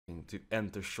to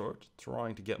enter short,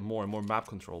 trying to get more and more map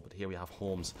control. But here we have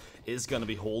Holmes is going to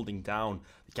be holding down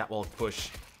the catwalk push.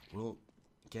 Will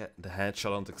get the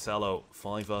headshot onto Xello.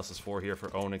 5 versus 4 here for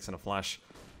ONYX, and a flash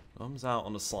comes out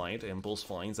on the side. Impulse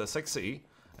finds SXE,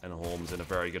 and Holmes in a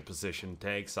very good position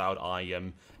takes out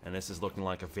IM, and this is looking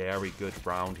like a very good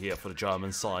round here for the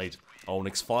German side.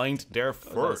 ONYX find their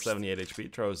first 78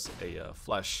 HP, throws a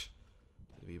flash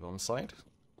to the B-bomb side.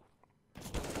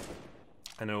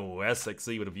 I know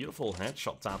SXE with a beautiful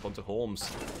headshot tap onto Holmes.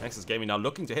 Nexus Gaming now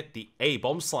looking to hit the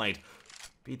A-bomb side.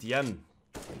 BTN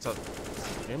takes out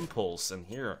Impulse, and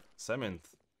here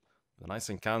Seminth, the nice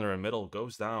encounter in middle,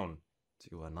 goes down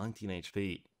to 19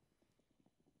 HP.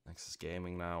 Nexus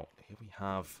Gaming now. Here we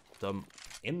have them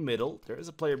in middle. There is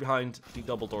a player behind the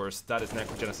double doors. That is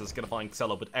Necrogenesis. Gonna find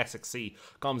Xello, but SXE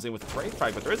comes in with a trade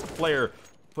frag. But there is a player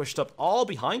pushed up all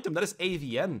behind him. That is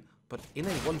AVN. But in a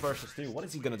 1 versus 2, what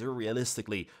is he gonna do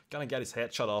realistically? Gonna get his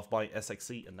head shot off by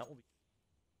SXE, and that will be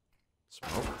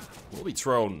smoke. Will be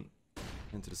thrown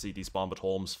into the CT spawn, but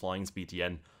Holmes finds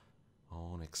BTN.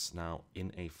 ONYX now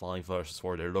in a 5 versus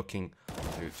 4. They're looking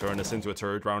to turn this into a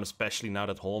 3rd round, especially now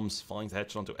that Holmes finds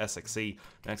headshot onto SXE.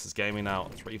 Nexus Gaming now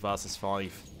 3 versus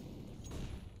 5.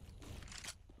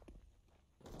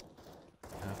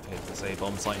 Have to hit this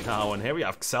A-bomb site now, and here we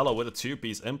have Xello with a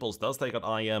 2-piece. Impulse does take out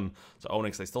IM. So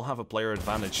ONYX, they still have a player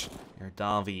advantage. Here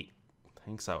Davi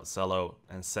takes out Xello,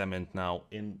 and Sement now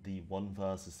in the 1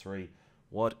 versus 3.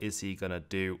 What is he gonna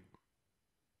do?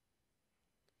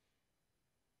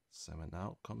 Sement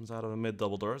now comes out of the mid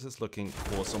double doors. Is looking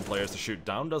for some players to shoot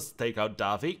down. Does take out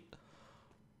Davi.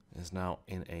 Is now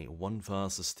in a 1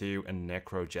 versus 2, and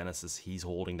Necrogenesis, he's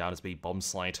holding down his B-bomb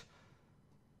site.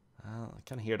 I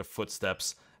can hear the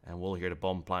footsteps, and we'll hear the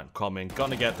bomb plant coming.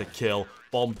 Gonna get the kill.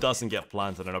 Bomb doesn't get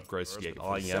planted, and upgrades to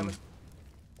IM.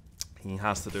 He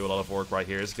has to do a lot of work right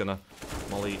here. He's gonna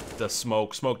molly the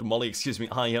smoke the molly, excuse me.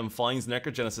 IM finds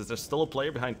Necrogenesis. There's still a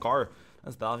player behind Car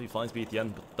as Davi finds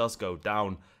BTN, but does go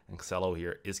down. And Xello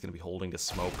here is going to be holding the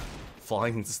smoke.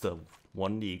 Finds the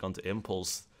 1 league onto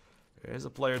Impulse. There's a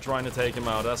player trying to take him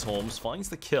out. That's Holmes. Finds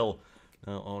the kill.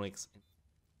 Now ONYX.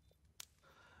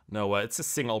 No, it's a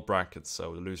single bracket,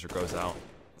 so the loser goes out.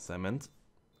 Sement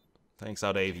takes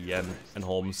out AVN, and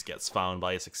Holmes gets found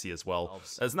by SXE as well.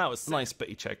 As now it's a nice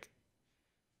pity check.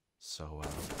 So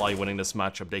by winning this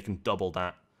matchup, they can double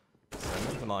that.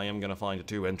 Sement and I am going to find the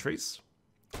 2 entries.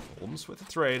 Holmes with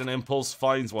a trade, and Impulse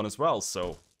finds one as well,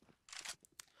 so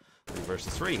 3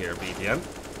 versus 3 here. BTN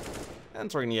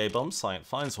entering the A-bomb site,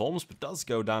 finds Holmes, but does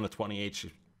go down to 20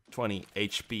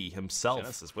 HP himself.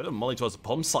 Genesis with a molly towards the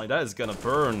bomb site, that is gonna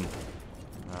burn.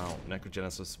 Now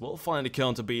Necrogenesis will find a kill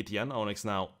into BTN. ONYX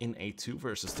now in a 2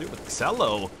 versus 2, but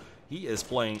Xello, he is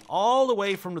playing all the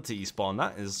way from the T-spawn.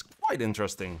 That is quite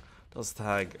interesting. Does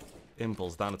tag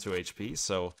Impulse down to 2 HP,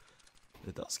 so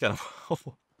it does kind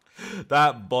of...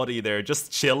 That body there,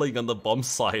 just chilling on the bomb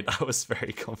site, that was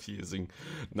very confusing.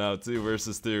 Now 2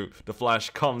 versus 2, the flash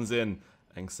comes in,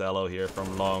 and Xello here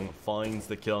from long finds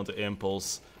the kill into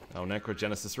Impulse. Now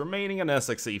Necrogenesis remaining, and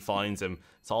SXE finds him.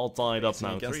 It's all tied up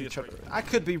now against each other. I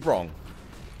could be wrong,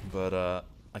 but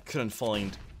I couldn't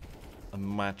find a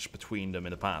match between them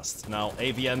in the past. Now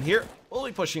AVN here,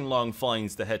 only pushing long,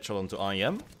 finds the headshot onto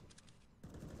IM.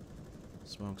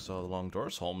 Smokes all the long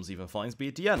doors. Holmes even finds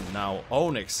BTN. Now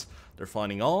ONYX, they're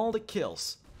finding all the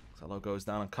kills. Xello goes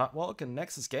down on catwalk, and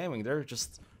Nexus Gaming, they're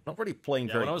just not really playing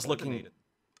very. When I was looking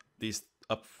these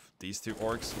 2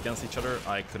 orcs against each other,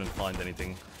 I couldn't find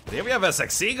anything. But here we have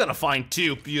SXE gonna find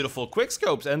 2 beautiful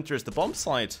quickscopes. Enters the bomb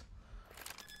site.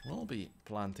 We'll be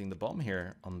planting the bomb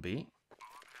here on B.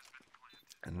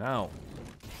 And now,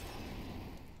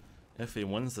 if he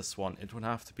wins this one, it would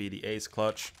have to be the ace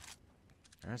clutch.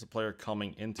 There's a player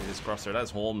coming into his crosshair.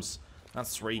 That's Holmes.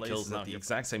 That's 3 kills at the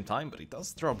exact same time, but he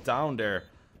does drop down there.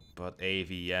 But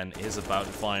AVN is about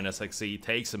to find SXE,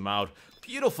 takes him out.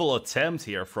 Beautiful attempt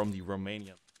here from the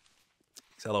Romanian.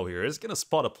 Xello here is going to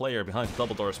spot a player behind the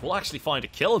double doors. We'll actually find a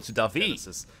kill into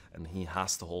Davi. And he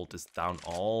has to hold this down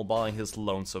all by his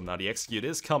lonesome. Now the execute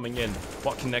is coming in.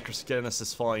 What can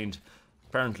Necrogenesis find?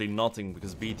 Apparently nothing,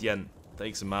 because BTN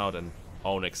takes him out, and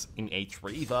ONYX in a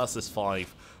 3 versus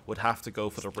 5 would have to go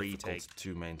for the retake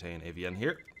to maintain AVN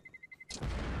here.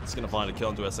 It's going to find a kill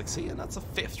into SXE, and that's a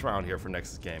 5th round here for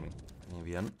Nexus Gaming.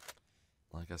 AVN,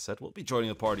 like I said, will be joining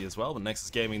the party as well, but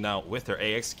Nexus Gaming now with their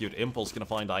A execute. Impulse going to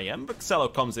find IM, but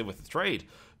Xello comes in with the trade.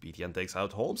 BTN takes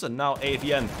out Holmes, and now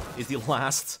AVN is the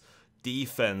last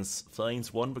defense.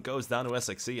 Finds one, but goes down to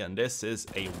SXE, and this is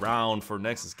a round for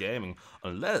Nexus Gaming,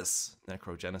 unless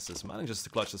Necrogenesis manages to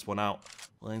clutch this one out.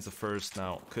 Finds the first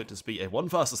now. Could this be a 1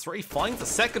 versus 3? Finds the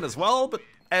second as well, but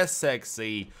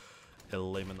SXE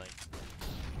eliminate.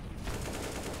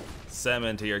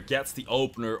 Cement here gets the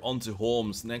opener onto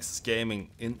Holmes. Nexus Gaming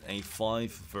in a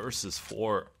 5 versus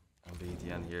 4. And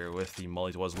BTN here with the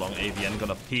molly towards long. AVN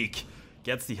gonna peek.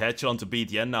 Gets the headshot onto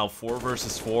BTN now. 4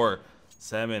 versus 4.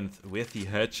 Cement with the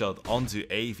headshot onto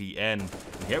AVN. And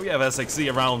here we have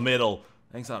SXC around middle.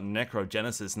 Thanks out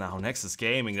Necrogenesis now. Nexus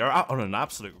Gaming, they're out on an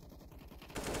absolute.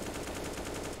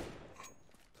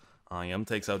 IM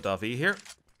takes out Davi here.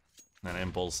 And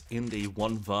Impulse in the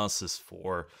 1 versus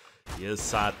 4. He is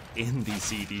sat in the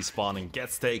CD spawn and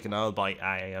gets taken out by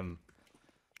IM.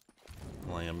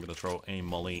 IM gonna throw a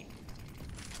molly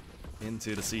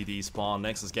into the CD spawn.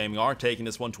 Nexus Gaming are taking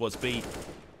this one towards B.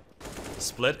 The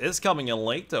split is coming in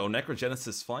late though.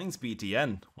 Necrogenesis finds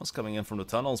BTN. Was coming in from the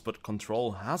tunnels, but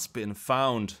control has been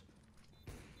found.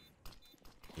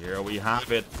 Here we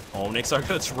have it. ONYX are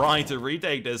gonna try to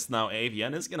retake this now.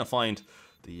 AVN is gonna find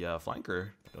the flanker.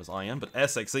 It was IM, but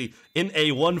SXC in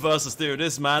a 1 versus 2.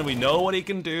 This man, we know what he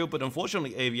can do, but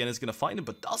unfortunately AVN is gonna find him.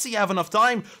 But does he have enough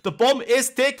time? The bomb is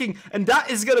ticking, and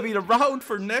that is gonna be the round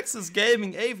for Nexus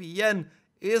Gaming. AVN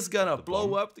is gonna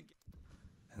blow up the.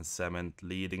 And Cement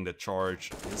leading the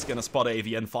charge is gonna spot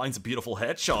AVN, finds a beautiful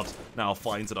headshot. Now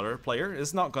finds another player,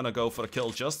 is not gonna go for the kill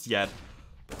just yet.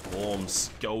 But Holmes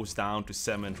goes down to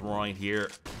Cement right here.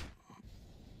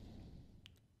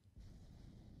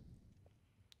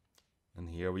 And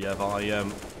here we have IM.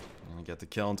 Gonna get the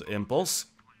kill into Impulse.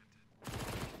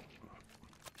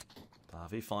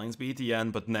 Davi finds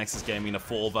BTN, but Nexus Gaming in a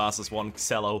 4 versus 1.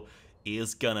 Xello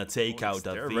is gonna take out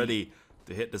that. They're ready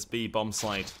to hit this B bomb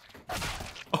site.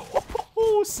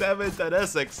 Oh, 7 and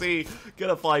SXC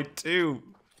gonna find 2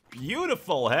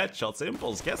 beautiful headshots.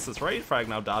 Impulse gets this raid frag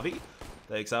now. Davi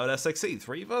takes out SXC.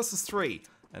 3 versus 3.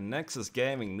 And Nexus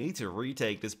Gaming need to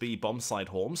retake this B bomb site.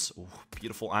 Holmes, ooh,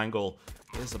 beautiful angle,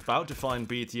 is about to find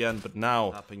BTN, but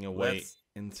now tapping away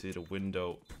into the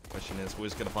window. Question is,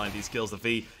 who's going to find these kills? The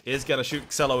V is going to shoot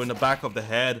Xello in the back of the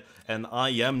head, and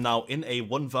IM now in a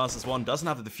 1 versus 1. Doesn't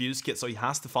have the defuse kit, so he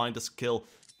has to find this kill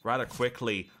rather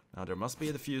quickly. Now there must be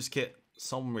a defuse kit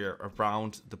somewhere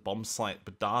around the bomb site,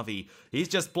 but Davi, he's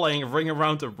just playing ring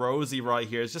around the rosy right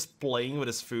here. He's just playing with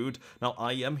his food. Now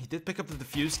IM, he did pick up the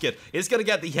defuse kit. He's gonna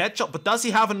get the headshot, but does he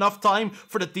have enough time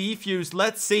for the defuse?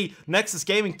 Let's see. Nexus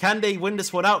Gaming, can they win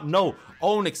this one out? No.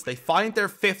 ONYX, they find their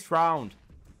 5th round.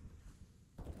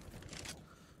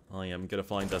 IM gonna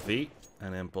find Davi,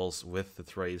 and Impulse with the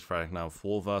trade frag now.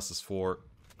 4 versus 4.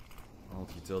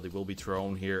 Multi-utility will be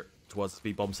thrown here towards the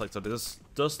B bomb site, so this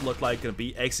does look like gonna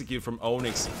be executed from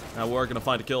ONYX. Now we're gonna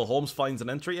find a kill. Holmes finds an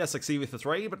entry. SXC with the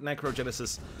trade, but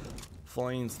Necrogenesis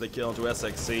finds the kill to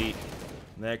SXC.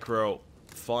 Necro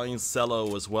finds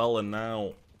Xello as well, and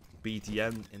now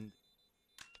BTN in.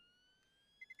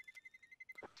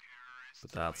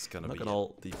 But that's gonna look at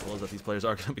all the kills that these players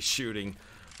are gonna be shooting.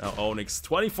 Now ONYX,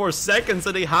 24 seconds,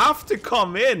 and they have to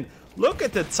come in. Look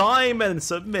at the time and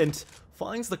submit.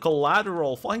 Finds the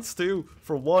collateral, finds 2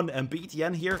 for 1, and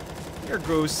BTN here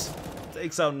goes,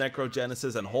 takes out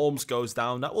Necrogenesis, and Holmes goes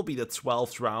down. That will be the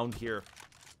 12th round here.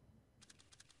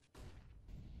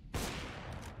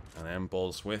 And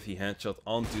Impulse with the headshot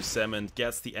onto Cement,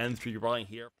 gets the entry right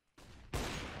here.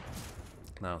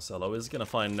 Now Xello is gonna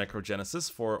find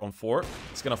Necrogenesis 4 on 4.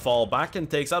 He's gonna fall back and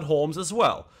takes out Holmes as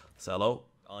well. Xello,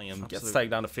 IM gets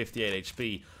tagged down to 58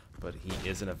 HP. But he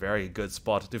is in a very good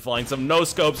spot to find some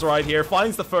no-scopes right here.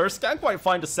 Finds the first, can't quite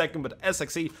find the second, but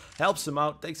SXC helps him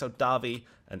out, takes out Davi,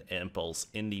 and Impulse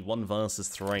in the 1 versus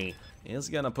 3. Is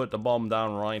gonna put the bomb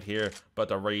down right here, but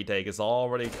the retake is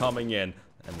already coming in.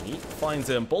 And he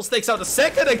finds Impulse, takes out the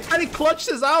second, and can he clutch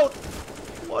this out?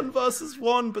 1 versus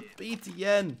 1, but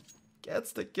BTN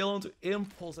gets the kill into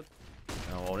Impulse.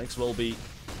 Now ONYX will be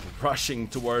rushing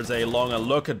towards a long, and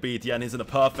look at BTN, he's in a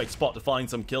perfect spot to find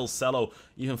some kills. Xello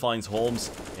even finds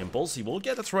Holmes. Impulse, he will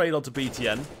get a trade onto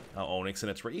BTN. Now ONYX in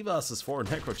a 3 versus 4.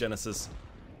 Necrogenesis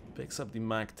picks up the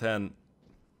Mac 10.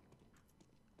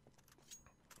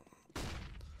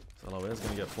 Xello is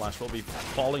going to get flashed, will be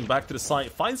falling back to the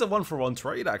side. Finds a 1-for-1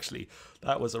 trade actually.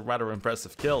 That was a rather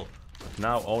impressive kill. But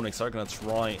now ONYX are going to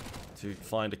try to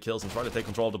find the kills and try to take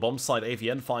control of the bomb site.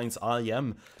 AVN finds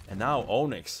IM, and now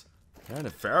ONYX, they're in a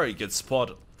very good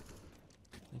spot.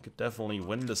 They could definitely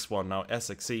win this one. Now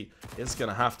SXC is going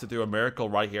to have to do a miracle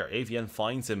right here. AVN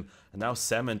finds him, and now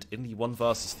Cement in the 1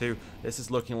 versus 2. This is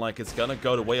looking like it's going to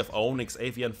go the way of ONYX.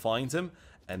 AVN finds him,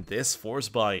 and this force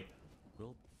buy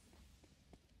will.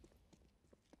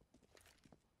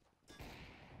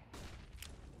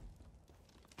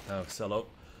 Now Xello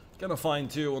gonna find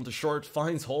 2 on the short,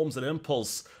 finds Holmes and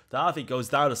Impulse. Davi goes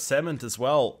down to Cement as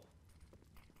well.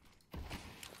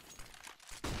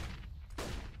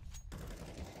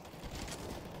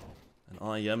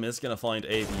 IM is going to find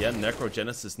AVN.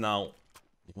 Necrogenesis now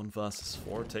 1 versus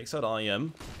 4. Takes out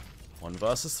IM. 1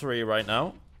 versus 3 right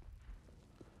now.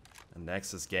 And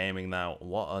Nexus Gaming now,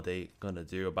 what are they going to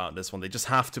do about this one? They just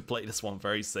have to play this one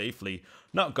very safely.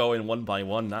 Not go in 1 by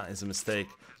 1. That is a mistake.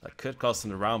 That could cost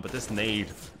them the round. But this nade.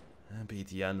 And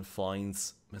BTN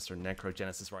finds Mr.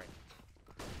 Necrogenesis right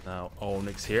now.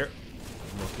 ONYX here.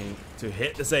 Looking to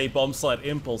hit this A-bomb side.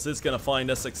 Impulse is going to find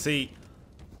SXC.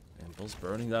 Impulse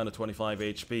burning down to 25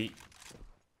 HP.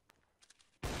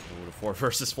 Oh, the 4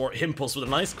 versus 4 Impulse with a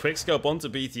nice quickscope onto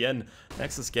BTN.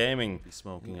 Nexus Gaming be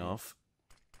smoking off.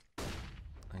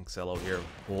 Xelo here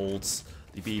holds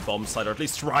the B-bomb side, or at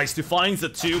least tries to find the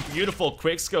 2 beautiful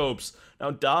quickscopes.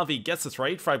 Now Davi gets his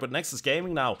raid frag, but Nexus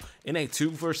Gaming now in a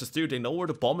 2 versus 2. They know where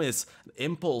the bomb is.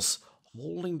 Impulse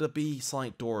holding the B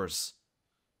side doors.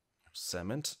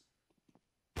 Cement.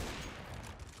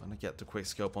 Gonna get the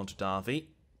quickscope onto Davi.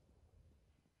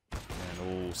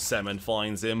 And oh, Cement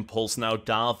finds Impulse. Now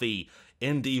Davi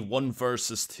in the 1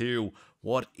 versus 2.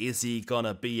 What is he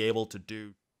gonna be able to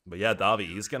do? But yeah, Davi,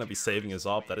 he's gonna be saving his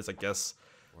op. That is, I guess,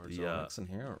 the in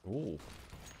here. Ooh.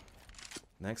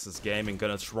 Nexus Gaming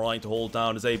gonna try to hold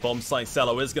down his A-bomb site.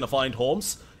 Xelo is gonna find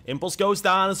Holmes. Impulse goes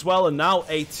down as well, and now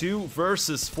a 2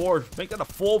 versus 4. Make that a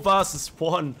 4 versus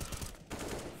 1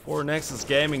 for Nexus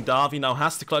Gaming. Davi now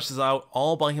has to clutch this out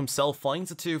all by himself. Finds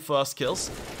the 2 first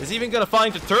kills. Is he even gonna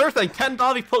find the 3rd? And can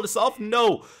Davi pull this off?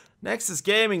 No. Nexus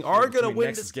Gaming are gonna win.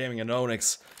 Nexus Gaming and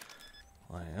ONYX.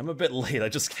 I am a bit late. I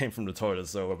just came from the toilet,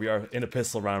 so we are in a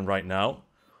pistol round right now.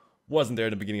 Wasn't there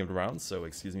in the beginning of the round, so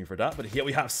excuse me for that. But here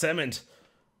we have Cement.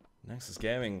 Nexus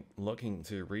Gaming looking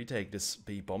to retake this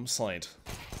B-bomb site.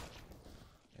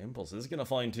 Impulse is going to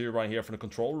find 2 right here from the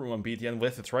control room, and BTN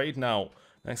with the trade now.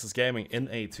 Nexus Gaming in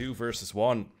a 2 versus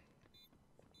 1.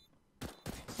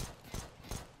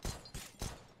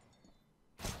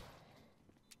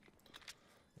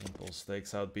 Impulse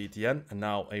takes out BTN, and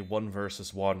now a 1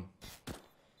 versus 1.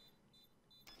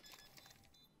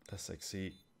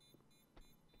 SXC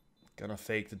gonna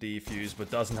fake the defuse,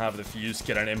 but doesn't have the fuse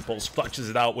kit, and Impulse clutches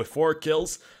it out with 4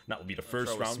 kills. And that will be the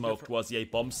first round. Smoked was the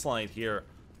A-bomb slide here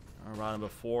around number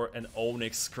 4, and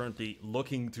ONYX currently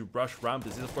looking to rush ramp.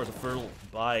 This is of course a full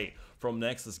buy from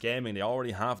Nexus Gaming. They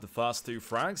already have the first 2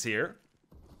 frags here.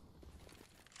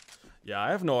 Yeah,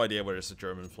 I have no idea where there's a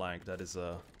German flank. That is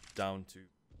down to...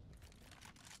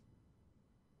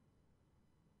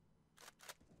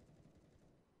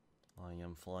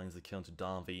 IM finds the kill to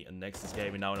Davi, and Nexus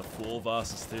Gaming now in a 4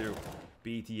 versus 2.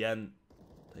 BTN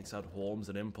takes out Holmes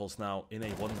and Impulse now in a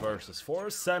 1 versus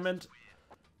 4. Cement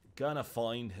gonna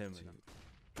find him.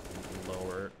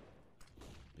 Lower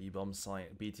B-bomb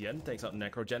site. BTN takes out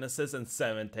Necrogenesis, and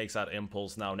Cement takes out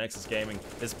Impulse now. Nexus Gaming,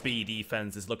 this B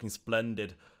defense is looking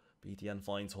splendid. BTN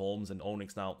finds Holmes, and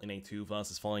ONYX now in a 2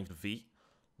 versus 5 V.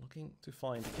 Looking to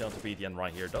find the kill to BTN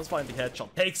right here. Does find the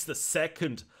headshot. Takes the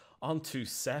second onto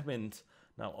Cement.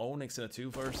 Now ONYX in a 2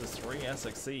 versus 3.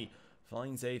 SXC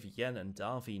finds AVN, and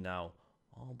Davi now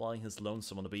all by his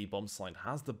lonesome on the B-bomb site.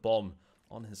 Has the bomb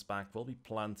on his back. Will be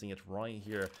planting it right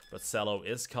here. But Xelo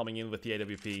is coming in with the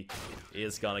AWP.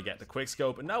 Is gonna get the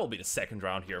quickscope, and that will be the 2nd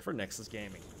round here for Nexus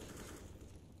Gaming.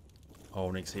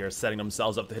 ONYX here setting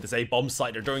themselves up to hit this A-bomb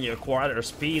site. They're doing it quite a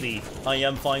speedy.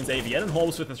 IM finds AVN and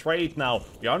Holmes with his raid now.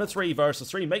 We are on a 3 versus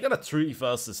 3. Make it a 3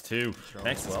 versus 2.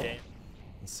 Nexus Game.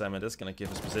 Cement is going to give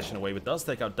his position away, but does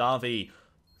take out Davi.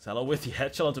 Xelo with the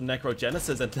headshot onto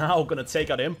Necrogenesis, and now going to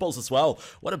take out Impulse as well.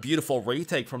 What a beautiful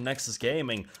retake from Nexus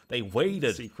Gaming. They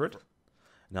waited. Secret.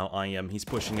 Now IM, he's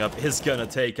pushing up, is going to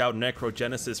take out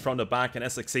Necrogenesis from the back, and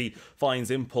SXC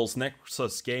finds Impulse.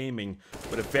 Nexus Gaming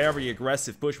with a very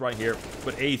aggressive push right here,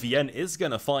 but AVN is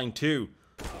going to find 2.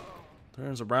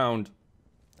 Turns around,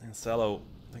 and Xelo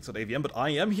takes out AVN, but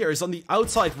IM here is on the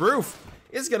outside roof.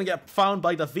 Is going to get found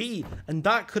by the V, and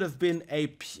that could have been a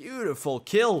beautiful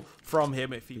kill from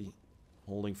him if he...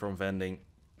 Holding from vending.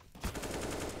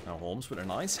 Now Holmes with a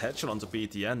nice headshot onto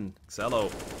BTN. Xelo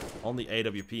on the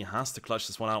AWP has to clutch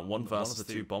this one out. 1 versus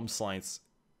 2 bomb sites,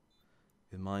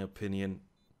 in my opinion.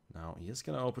 Now he is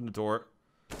going to open the door,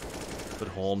 but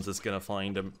Holmes is going to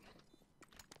find him.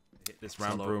 Hit this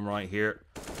ramp room right here.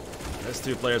 There's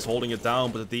 2 players holding it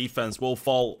down, but the defense will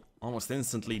fall almost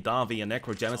instantly. Davi and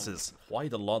Necrogenesis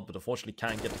quite a lot, but unfortunately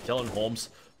can't get the kill, and Holmes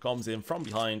comes in from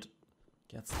behind,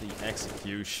 gets the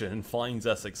execution, finds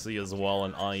SXC as well,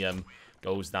 and IM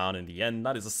goes down in the end.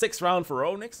 That is a 6th round for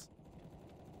ONYX.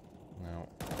 Now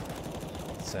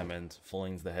Cement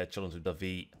finds the headshot into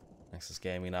Davi. Nexus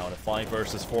Gaming now in a 5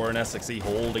 versus 4, and SXC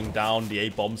holding down the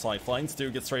A-bomb site. Finds 2,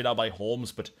 gets straight out by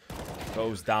Holmes, but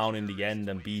goes down in the end,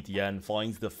 and BTN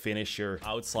finds the finisher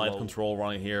outside control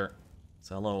right here.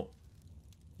 Zello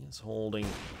is holding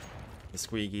the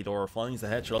squeaky door, finds the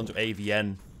headshot onto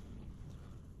AVN.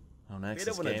 Now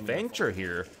Nexus Bit of an adventure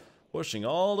here, pushing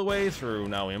all the way through.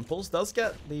 Now Impulse does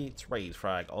get the trade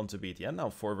frag onto BTN. Now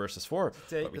 4 versus 4.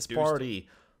 Take this party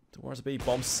towards a big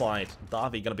bomb site.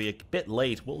 Davi gonna be a bit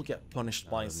late. Will get punished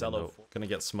by Zello. Gonna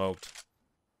get smoked.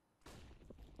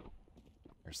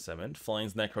 There's Cement,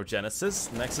 finds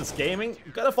Necrogenesis. Nexus Gaming,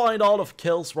 gotta find all of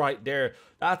kills right there.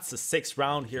 That's the 6th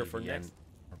round here for Nexus.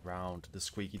 Around the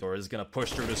squeaky door is gonna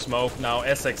push through the smoke. Now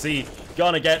SXE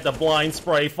gonna get the blind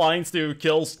spray, finds 2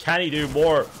 kills. Can he do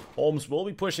more? Holmes will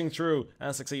be pushing through.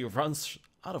 SXE runs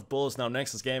out of bullets. Now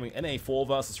Nexus Gaming in a 4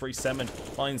 versus 3 Cement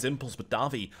finds Impulse, but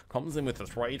Davi comes in with the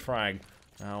trade frag.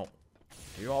 Now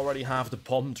you already have the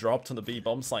bomb dropped on the B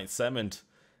bomb site. Cement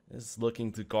is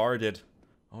looking to guard it.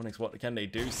 ONYX, what can they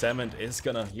do? Cement is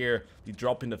gonna here be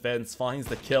dropping the fence, finds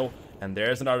the kill, and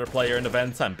there's another player in the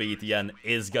vent, and BTN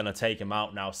is gonna take him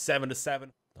out now.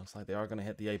 7-7. Looks like they are gonna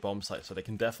hit the A bomb site, so they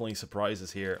can definitely surprise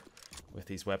us here with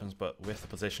these weapons, but with the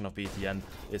position of BTN,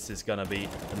 this is gonna be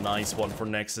a nice one for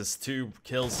Nexus. 2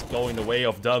 kills going the way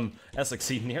of Dum.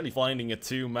 SXE nearly finding a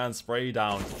 2-man spray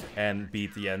down, and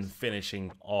BTN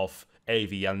finishing off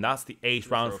AV, and that's the 8th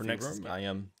round for Nexus. I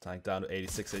am tagged down to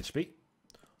 86 HP.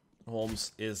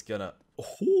 Holmes is gonna...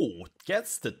 Oh,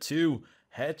 gets the 2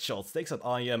 headshots. Takes out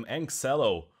IM and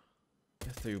Xello.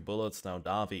 Get through bullets now.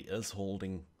 Davi is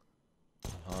holding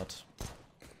hot.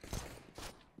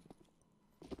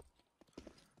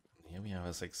 Here we have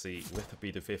SXE with the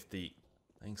B250.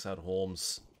 Thanks out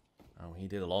Holmes. Oh, he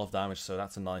did a lot of damage, so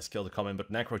that's a nice kill to come in.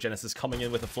 But Necrogenesis coming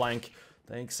in with a flank.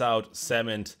 Thanks out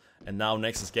Cement. And now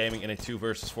Nexus Gaming in a 2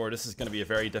 versus 4. This is going to be a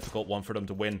very difficult one for them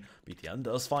to win. BTN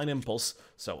does find Impulse.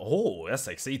 So,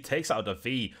 SXE takes out a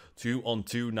V.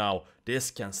 2-on-2 now.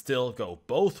 This can still go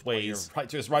both ways. Right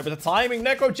to his right, but the timing.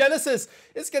 Necrogenesis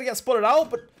is going to get spotted out,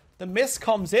 but the miss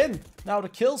comes in. Now the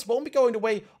kills won't be going the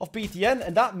way of BTN,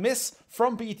 and that miss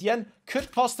from BTN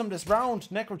could cost him this round.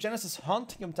 Necrogenesis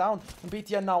hunting him down, and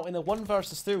BTN now in a 1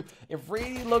 versus 2. It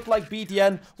really looked like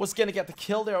BTN was going to get the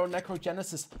kill there on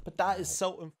Necrogenesis, but that is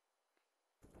so...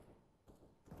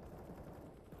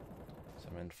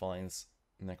 Cement finds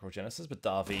Necrogenesis, but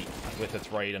Davi with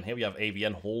its raid, and here we have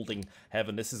AVN holding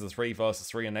Heaven. This is a 3 versus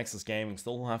 3, and Nexus Gaming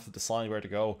still have to decide where to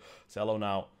go. Zello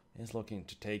now is looking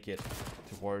to take it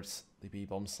towards the B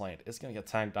bomb site. It's going to get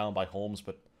tagged down by Holmes,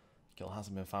 but kill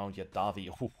hasn't been found yet. Davi,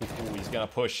 he's going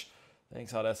to push.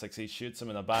 Thanks out SXE, shoots him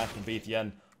in the back, and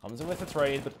BTN comes in with a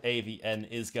trade, but AVN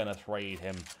is going to trade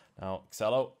him. Now,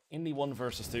 Xello in the 1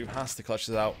 versus 2 has to clutch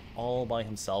this out all by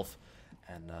himself,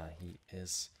 and he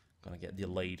is going to get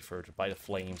delayed further by the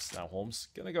flames. Now, Holmes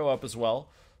going to go up as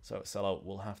well, so Xello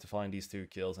will have to find these 2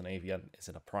 kills, and AVN is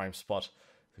in a prime spot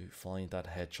to find that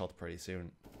headshot pretty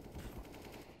soon.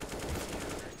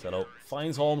 Xello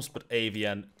finds Holmes, but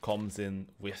AVN comes in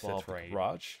with the trade.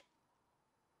 Raj.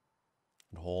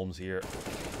 And Holmes here,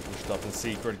 pushed up in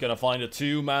secret, gonna find a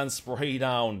 2-man spray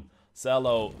down.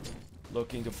 Xello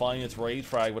looking to find a trade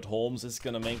frag, but Holmes is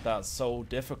gonna make that so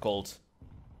difficult.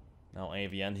 Now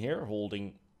AVN here,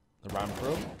 holding the ramp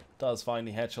room, does find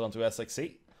the headshot onto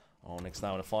SXE. ONYX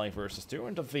now in a 5 versus 2,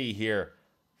 and the V here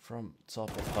from top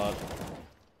of HUD.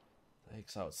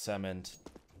 Takes out Cement.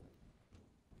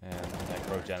 And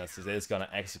Necrogenesis is going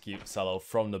to execute Xello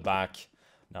from the back.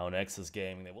 Now Nexus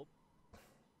Gaming, they will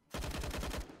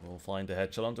find the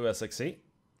headshot onto SXE.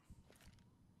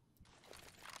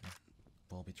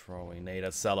 We'll be throwing nade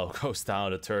as Xello goes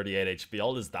down to 38 HP.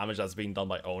 All this damage that's being done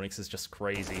by ONYX is just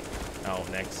crazy. Now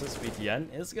Nexus,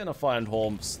 BTN is going to find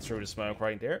Holmes through the smoke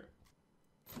right there.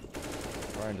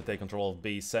 Trying to take control of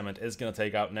B. Cement is going to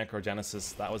take out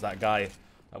Necrogenesis. That was that guy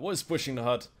that was pushing the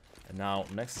HUD. And now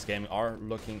Nexus Gaming are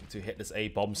looking to hit this A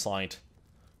bomb site.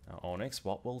 Now ONYX,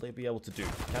 what will they be able to do?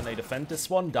 Can they defend this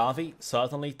one? Davi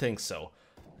certainly thinks so.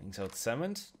 Thinks out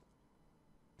Cement.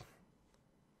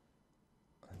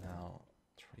 And now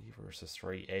 3 versus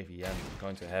 3. AVN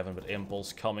going to Heaven, but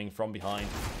Impulse coming from behind.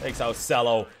 Takes out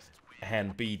Xello.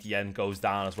 And BTN goes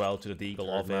down as well to the deagle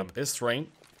of him. This train.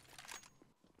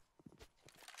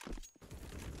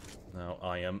 Now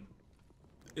IM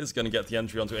is going to get the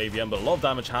entry onto AVN, but a lot of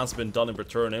damage has been done in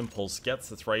return. Impulse gets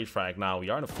the trade frag now. We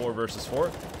are in a 4 versus 4,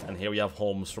 and here we have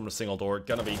Holmes from the single door,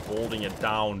 going to be holding it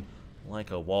down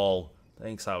like a wall.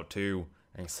 Thanks out too.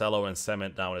 And Xello and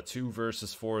Cement down a 2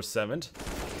 versus 4. Cement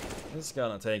is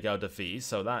going to take out the V,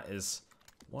 so that is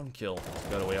 1 kill to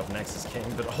go the way of Nexus King,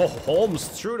 but Holmes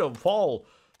through the wall.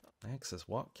 Nexus,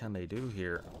 what can they do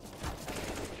here?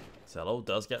 Xello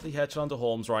does get the headshot onto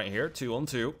Holmes right here,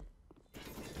 2-on-2.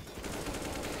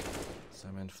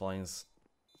 Cement finds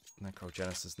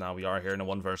Necrogenesis now. We are here in a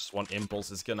 1 versus 1.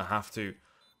 Impulse is gonna have to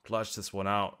clutch this one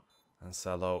out. And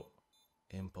Cello,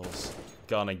 Impulse,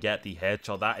 gonna get the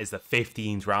headshot. That is the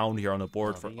 15th round here on the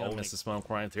board for ONYX. The smoke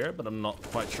right here, but I'm not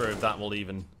quite sure if that will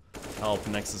even help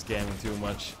Nexus Gaming too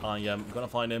much. I am gonna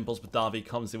find Impulse, but Davi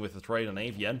comes in with a trade on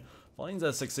AVN. Finds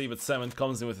SXC, but Cement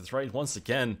comes in with a trade. Once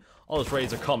again, all the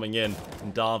trades are coming in.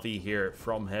 And Davi here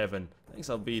from heaven. Thanks,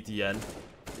 I'll beat the end.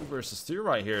 2 versus 2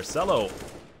 right here. Cello.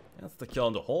 That's the kill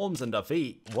on the Holmes, and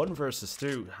Davi, 1 versus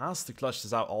 2, has to clutch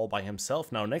this out all by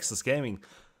himself. Now, Nexus Gaming,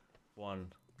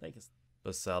 1,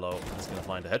 but Cello is going to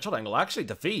find a headshot angle. Actually,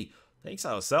 Davi takes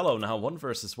out Cello now, 1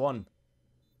 versus 1.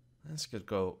 This could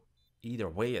go either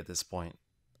way at this point.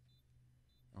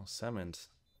 Oh, Cement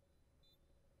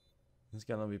is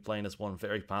going to be playing this one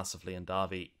very passively, and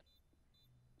Davi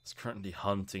is currently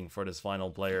hunting for this final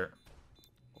player.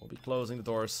 We'll be closing the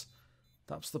doors.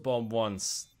 Taps the bomb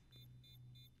once.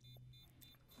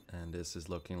 And this is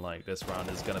looking like this round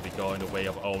is going to be going the way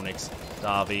of ONYX.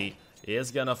 Davi is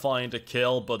going to find a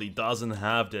kill, but he doesn't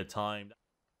have the time.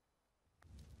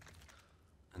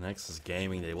 And Nexus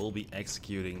Gaming, they will be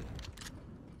executing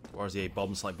towards the A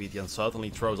bomb site. BTN certainly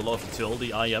throws a lot of utility.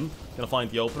 IM going to find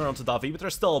the opener onto Davi, but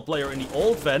there's still a player in the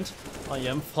old vent.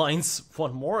 IM finds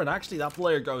one more, and actually that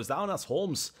player goes down. That's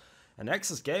Holmes. And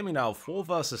Nexus Gaming now, 4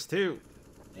 versus 2.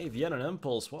 AVN and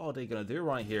Impulse, what are they going to do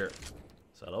right here?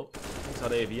 Cello takes out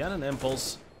AVN and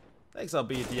Impulse. Takes out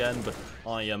BTN,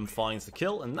 but IM finds the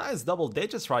kill. And nice double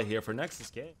digits right here for Nexus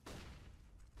Game.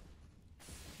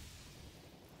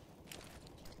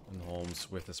 And Holmes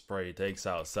with the spray takes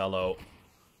out Cello.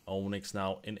 ONYX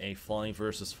now in a 5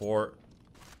 versus 4.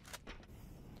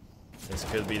 This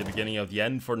could be the beginning of the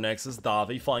end for Nexus.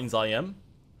 Davi finds IM.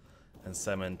 And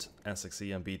Cement,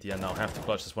 SXC, and BTN now have to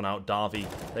clutch this one out. Davi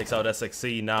takes out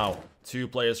SXC now. 2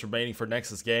 players remaining for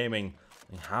Nexus Gaming.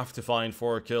 They have to find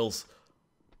 4 kills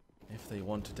if they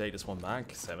want to take this one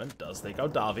back. Cement does take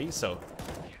out Davi, so...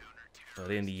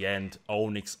 But in the end,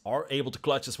 ONYX are able to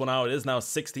clutch this one out. It is now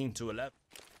 16 to 11.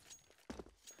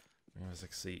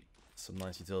 SXC, some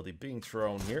nice utility being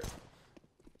thrown here.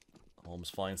 Holmes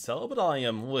finds Cello, but I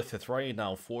am with it right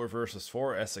now. 4 versus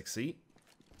 4, SXC.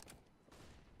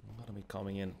 Gonna be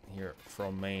coming in here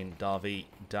from main. Davi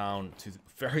down to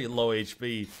very low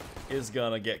HP is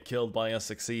gonna get killed by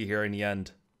SXC here in the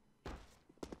end.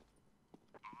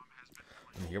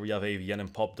 And here we have AVN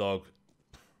and Pop Dog.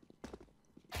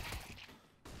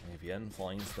 AVN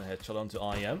finds the headshot onto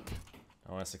IM.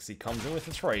 Now SXC comes in with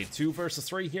a trade. 2 versus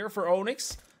 3 here for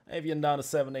ONYX. AVN down to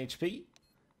 7 HP.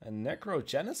 And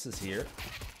Necrogenesis here.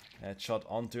 Headshot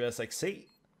onto SXC.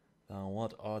 Now,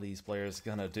 what are these players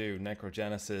gonna do?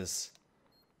 Necrogenesis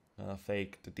gonna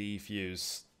fake the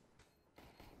defuse.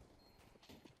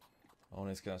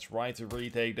 ONYX gonna try to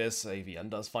retake this. AVN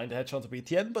does find the headshot to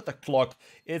BTN, but the clock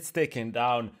is ticking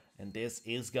down. And this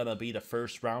is gonna be the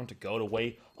first round to go the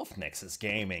way of Nexus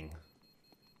Gaming.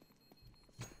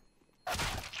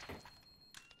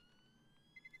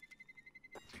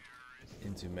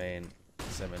 Into main.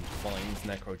 Cement finds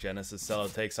Necrogenesis. Cello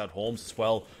takes out Holmes as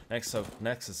well. Next up,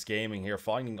 Nexus Gaming here,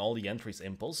 finding all the entries.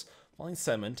 Impulse finds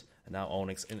Cement, and now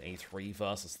ONYX in a 3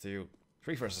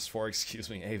 versus 4, excuse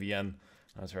me. AVN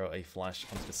now throw a flash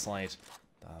onto the side.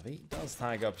 Davi does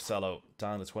tag up Cello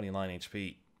down to 29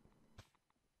 HP.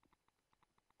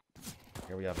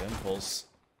 Here we have Impulse.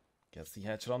 Gets the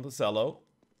headshot onto Cello.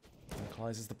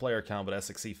 Equalizes the player count, but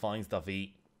SXC finds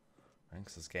Davi.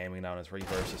 Nexus Gaming now in a 3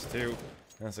 versus 2.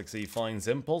 SXC finds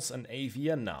Impulse and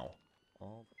AVN now.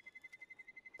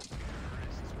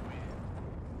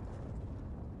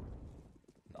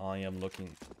 I am looking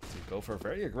to go for a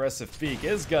very aggressive peek.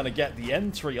 Is gonna get the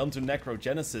entry onto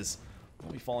Necrogenesis.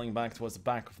 Will be falling back towards the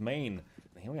back of main.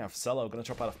 And here we have Cello gonna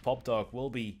chop out of Pop Dog.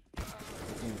 Will be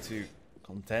looking to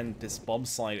contend this bomb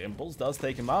side. Impulse does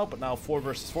take him out, but now 4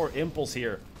 versus 4. Impulse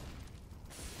here.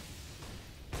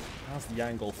 Has the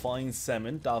angle, finds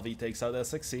Cement. Davi takes out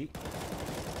SXC.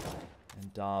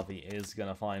 And Davi is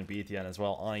gonna find BTN as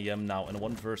well. IM now in a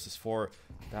 1 versus 4.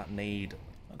 That nade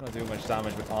not gonna do much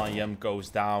damage, but IM goes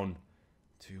down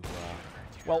to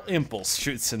well, Impulse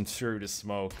shoots him through the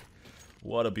smoke.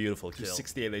 What a beautiful kill.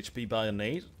 68 HP by a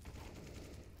nade.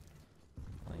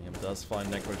 IM does find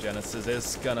Necrogenesis.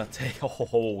 Is gonna take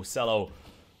Cello.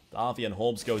 Davi and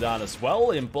Holmes go down as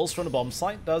well. Impulse from the bomb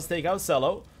site does take out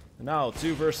Cello. Now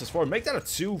 2 versus 4. Make that a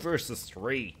 2 versus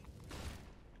 3.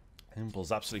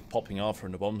 Impulse absolutely popping off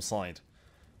from the bomb side.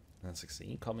 And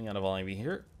 16 coming out of Ivy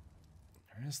here.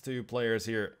 There's 2 players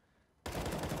here.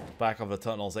 Back of the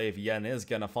tunnels. AVN is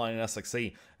gonna find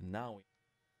SXC. And now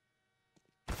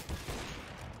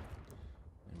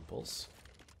Impulse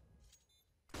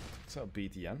Takes out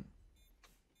BTN.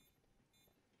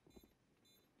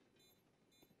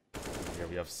 Here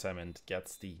we have Cement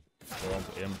gets the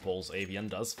onto Impulse. AVN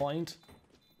does find.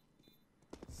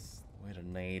 Wait a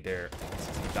nade there.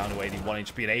 Down to 81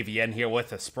 HP. And AVN here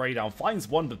with a spray down. Finds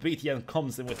one, but BTN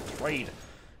comes in with a trade.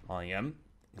 IM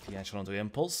with the action onto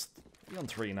Impulse. 3 on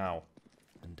 3 now.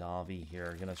 And Davi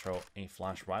here gonna throw a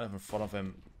flash right up in front of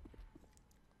him.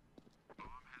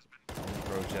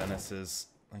 Genesis.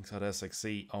 Thanks out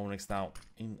SXC. ONYX now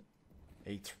in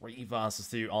a 3 versus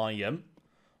 2 IM.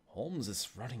 Holmes is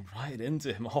running right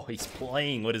into him. Oh, he's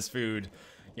playing with his food.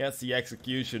 Gets the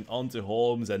execution onto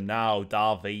Holmes, and now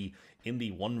Davi in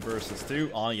the 1 versus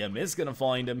 2. IM is going to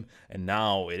find him, and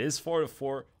now it is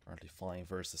 4-4. Currently 5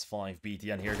 versus 5.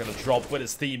 BTN here going to drop with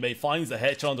his teammate. Finds the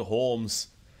headshot onto Holmes.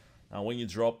 Now when you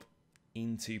drop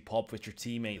into pop with your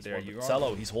teammate there, you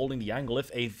Cello, he's holding the angle.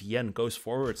 If AVN goes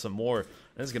forward some more,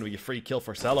 this is going to be a free kill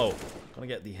for Cello. Gonna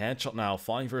get the headshot now.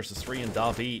 5 versus 3, and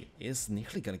Davi is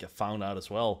nearly gonna get found out as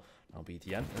well. Now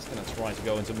BTN is gonna try to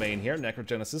go into main here.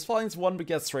 Necrogenesis finds one but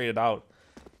gets traded out.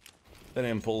 Then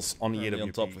Impulse on the AWP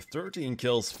on top with 13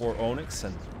 kills for ONYX,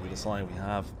 and we decide we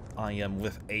have IM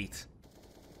with 8.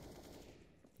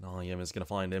 IM is going to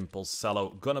find Impulse.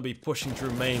 Cello going to be pushing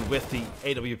through main with the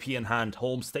AWP in hand.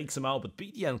 Holmes takes him out, but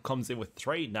BTN comes in with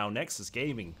trade now. Nexus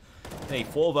Gaming in a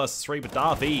 4 versus 3, but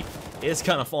Davi is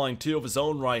going to find 2 of his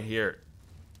own right here.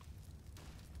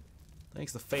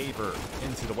 Takes the favor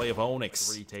into the way of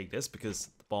ONYX. Retake this because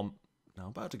the bomb now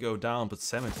about to go down, but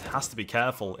Cement has to be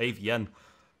careful. AVN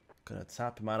going to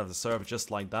tap him out of the server just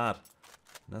like that.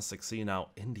 And SXC now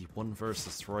in the 1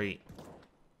 versus 3.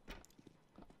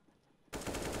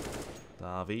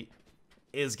 Davi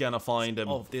is gonna find him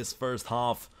of this first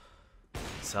half.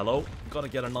 Cello gonna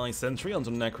get a nice entry onto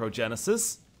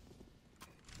Necrogenesis.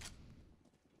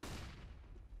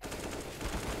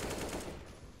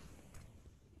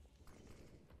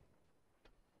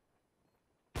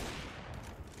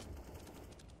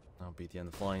 Now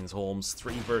BTN finds Holmes.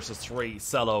 3 versus 3.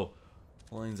 Cello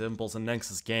finds Impulse and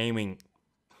Nexus Gaming.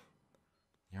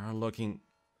 You're looking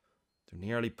to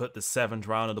nearly put the 7th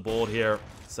round on the board here.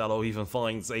 Cello even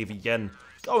finds AVN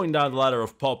going down the ladder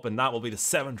of pop, and that will be the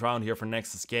 7th round here for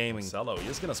Nexus Gaming. Cello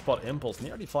is going to spot Impulse,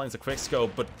 nearly finds a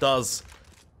quickscope, but does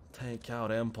take out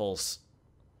Impulse.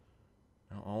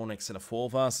 Now ONYX in a 4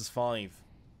 versus 5.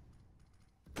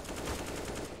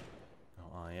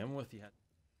 Now IM with the head.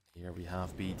 Here we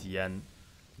have BTN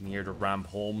near the ramp.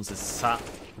 Holmes is sat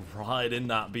right in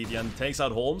that. BTN takes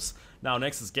out Holmes. Now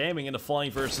Nexus Gaming in a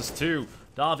 5 versus 2.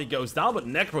 Davi goes down, but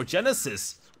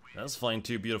Necrogenesis does find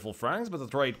 2 beautiful frags, but the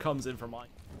trade comes in for Mike.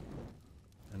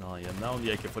 And IM now in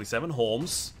the AK-47.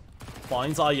 Holmes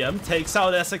finds IM, takes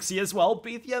out SXC as well.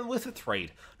 BTN with a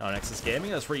trade. Now Nexus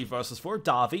Gaming has 3 versus 4.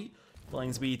 Davi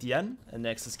finds BTN and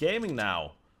Nexus Gaming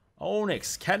now.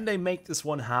 ONYX, can they make this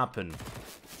one happen?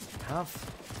 Have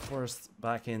forced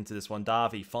back into this one.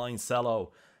 Davi finds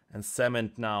Cello and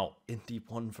Cement now in the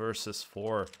 1 versus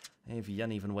 4.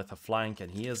 AVN even with a flank,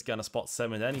 and he is gonna spot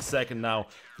Cement any second now.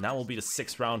 Now will be the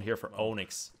 6th round here for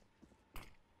ONYX.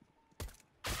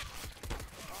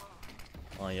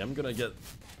 I am gonna get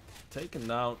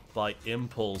taken out by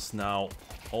Impulse now.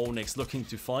 ONYX looking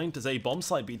to find his A bomb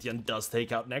site. BTN does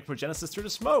take out Necrogenesis through the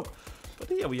smoke. But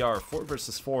here we are, 4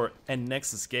 versus 4, and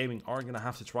Nexus Gaming are gonna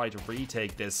have to try to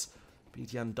retake this.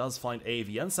 BTN does find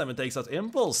AVN. Cement takes out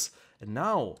Impulse, and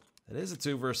now it is a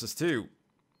 2 versus 2.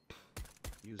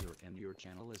 User and your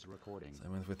channel is recording.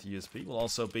 Cement with the USP will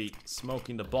also be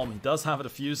smoking the bomb. He does have a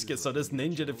defuse kit, so this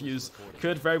ninja defuse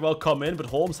could very well come in, but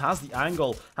Holmes has the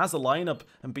angle, has the lineup,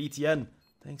 and BTN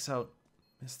takes out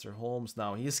Mr. Holmes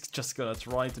now. He's just gonna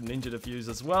try to ninja defuse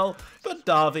as well, but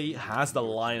Davi has the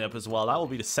lineup as well. That will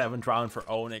be the 7th round for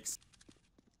ONYX.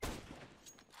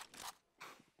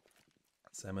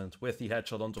 Cement with the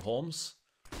headshot onto Holmes.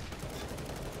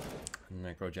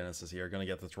 Necrogenesis here gonna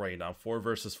get the trade now. 4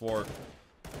 versus 4.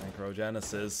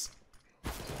 Necrogenesis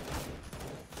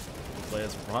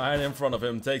plays right in front of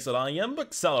him, takes it IM,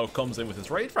 but Cello comes in with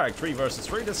his raid frag. 3 versus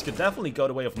 3. This could definitely go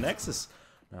the way of Nexus.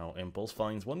 Now Impulse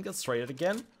finds one, gets traded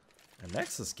again, and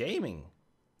Nexus Gaming,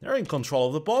 they're in control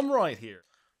of the bomb right here.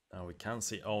 Now we can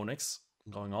see ONYX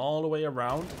going all the way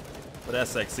around, but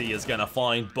SXC is gonna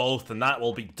find both, and that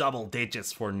will be double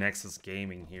digits for Nexus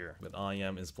Gaming here. But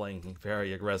IM is playing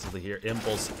very aggressively here.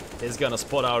 Impulse is gonna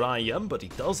spot out IM, but he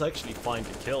does actually find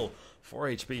the kill. 4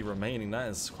 HP remaining, that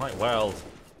is quite wild.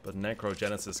 But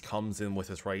Necrogenesis comes in with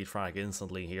his raid frag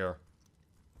instantly here.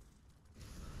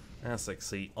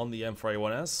 SXC on the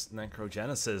M4A1S.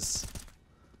 Necrogenesis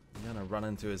gonna run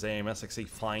into his aim. SXC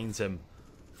finds him.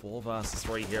 4 versus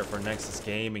 3 here for Nexus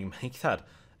Gaming. Make that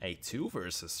a 2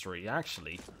 versus 3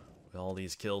 actually, with all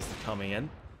these kills coming in.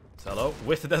 Tello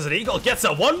with the Desert Eagle gets a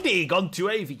 1D onto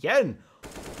AVN.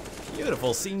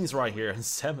 Beautiful scenes right here, and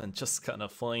Seven just kind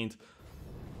of find.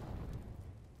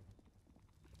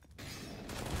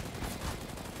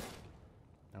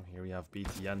 Now here we have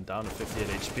BTN down to 58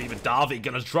 HP, but Davi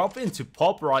gonna drop into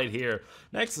Pop right here.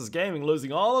 Nexus Gaming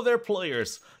losing all of their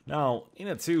players. Now in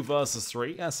a 2 versus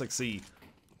 3, SXE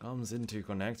comes into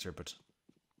connector, but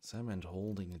Cement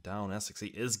holding it down.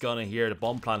 SXE is gonna hear the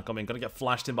bomb plant coming, gonna get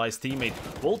flashed in by his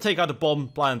teammate. Will take out the bomb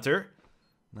planter.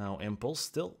 Now Impulse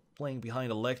still playing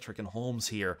behind Electric and Holmes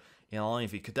here in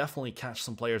Ivy. Could definitely catch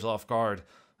some players off guard,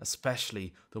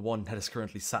 especially the one that is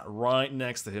currently sat right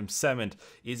next to him. Cement,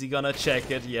 is he gonna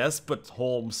check it? Yes, but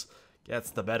Holmes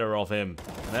gets the better of him.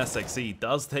 And SXE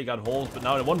does take out Holmes, but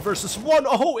now in 1 versus 1.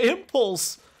 Oh,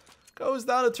 Impulse goes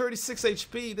down to 36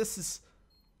 HP. This is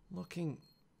looking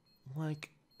like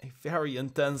a very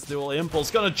intense duel.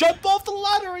 Impulse gonna jump off the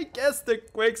ladder. He gets the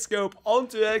quick scope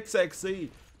onto XXE.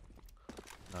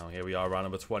 Now here we are, round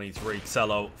number 23.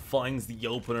 Xello finds the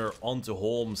opener onto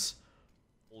Holmes.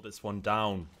 Hold this one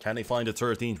down. Can they find a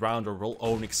 13th round, or will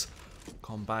ONYX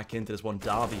come back into this one?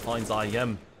 Davi finds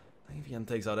IM. AVN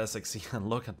takes out SXE, and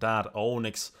look at that.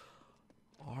 ONYX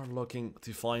are looking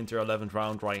to find their 11th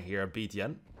round right here.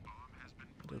 BTN.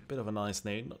 A bit of a nice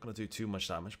nade. Not going to do too much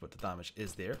damage, but the damage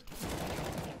is there.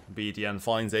 BTN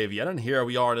finds AVN, and here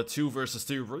we are in a 2 versus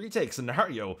 2 retake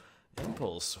scenario.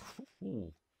 Impulse.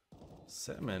 Ooh.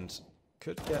 Cement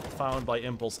could get found by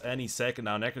Impulse any second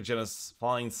now. Necrogenesis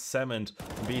finds Cement.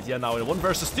 BTN now in a 1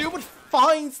 versus 2, but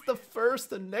finds the first,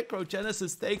 and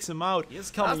Necrogenesis takes him out. He is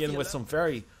coming in with some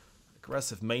very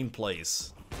aggressive main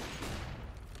plays.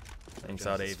 Thanks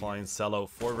out AV. Finds Cello.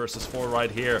 4 versus 4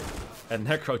 right here. And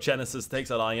Necrogenesis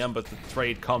takes out IM, but the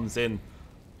trade comes in.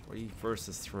 3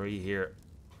 versus 3 here.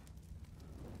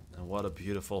 And what a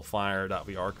beautiful fire that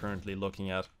we are currently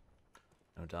looking at.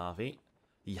 Now Davi.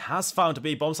 He has found the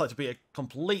B bomb site to be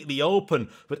completely open,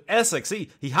 but SXE,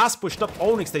 he has pushed up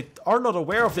ONYX. They are not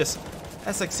aware of this.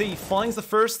 SXE finds the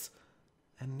first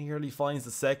and nearly finds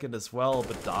the second as well,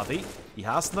 but Davi, he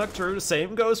has snuck through. The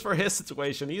same goes for his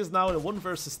situation. He is now in a 1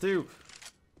 versus 2.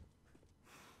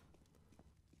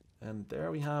 And there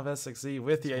we have SXE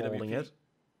with the AWP. It.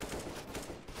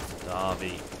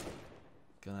 Davi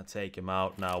gonna take him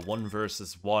out now. 1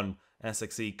 versus 1.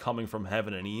 SXE coming from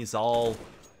heaven, and he's all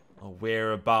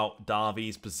aware about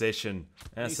Davi's position.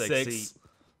 SXE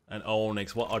and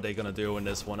ONYX, what are they gonna do in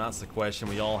this one? That's the question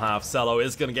we all have. Cello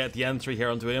is gonna get the entry here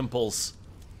onto Impulse.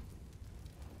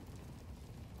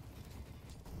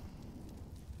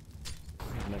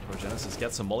 Necrogenesis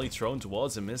gets a molly thrown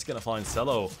towards him. Is gonna find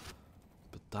Cello,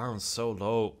 but down so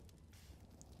low.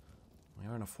 We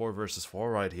are in a 4 versus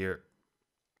 4 right here.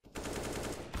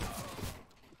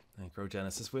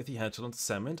 Necrogenesis with the headshot onto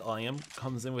Cement. IM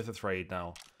comes in with a trade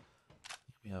now.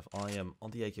 We have IM on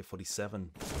the AK-47.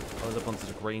 Goes up onto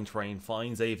the green train.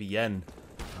 Finds AVN.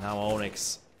 Now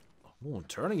ONYX. Oh,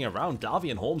 turning around.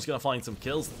 Davi and Holmes gonna find some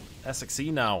kills.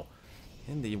 SXE now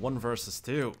in the 1 versus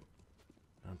 2.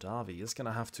 Now Davi is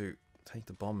gonna have to take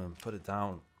the bomb and put it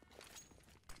down.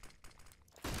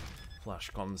 Flash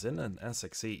comes in, and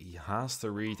SXE, he has to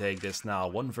retake this now.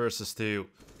 1 versus 2.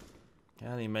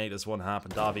 Can he make this one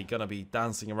happen? Davi gonna be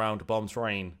dancing around the bomb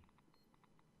train.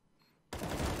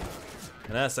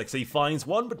 And SXE finds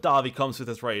one, but Davi comes with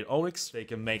his raid. ONYX, they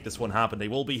can make this one happen. They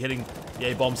will be hitting the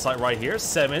A-bomb site right here.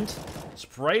 Cement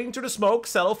spraying through the smoke.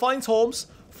 Cello finds Holmes.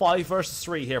 5 versus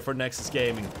 3 here for Nexus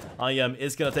Gaming. IM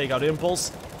is going to take out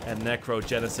Impulse, and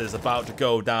Necrogenesis about to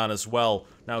go down as well.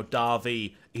 Now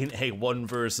Davi in a 1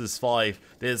 versus 5.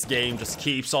 This game just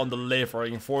keeps on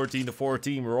delivering. 14 to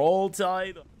 14. We're all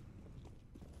tied.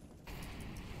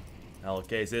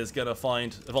 LKs is going to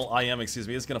find, well, IM, excuse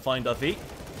me, is going to find Davi.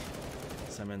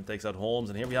 Cement takes out Holmes,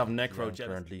 and here we have Necrogenesis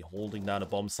currently holding down a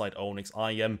bomb site. ONYX.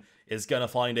 IM is going to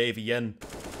find AVN.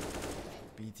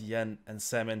 BTN and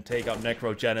Cement take out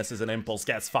Necrogenesis, and Impulse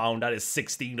gets found. That is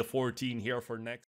 16 to 14 here for Next.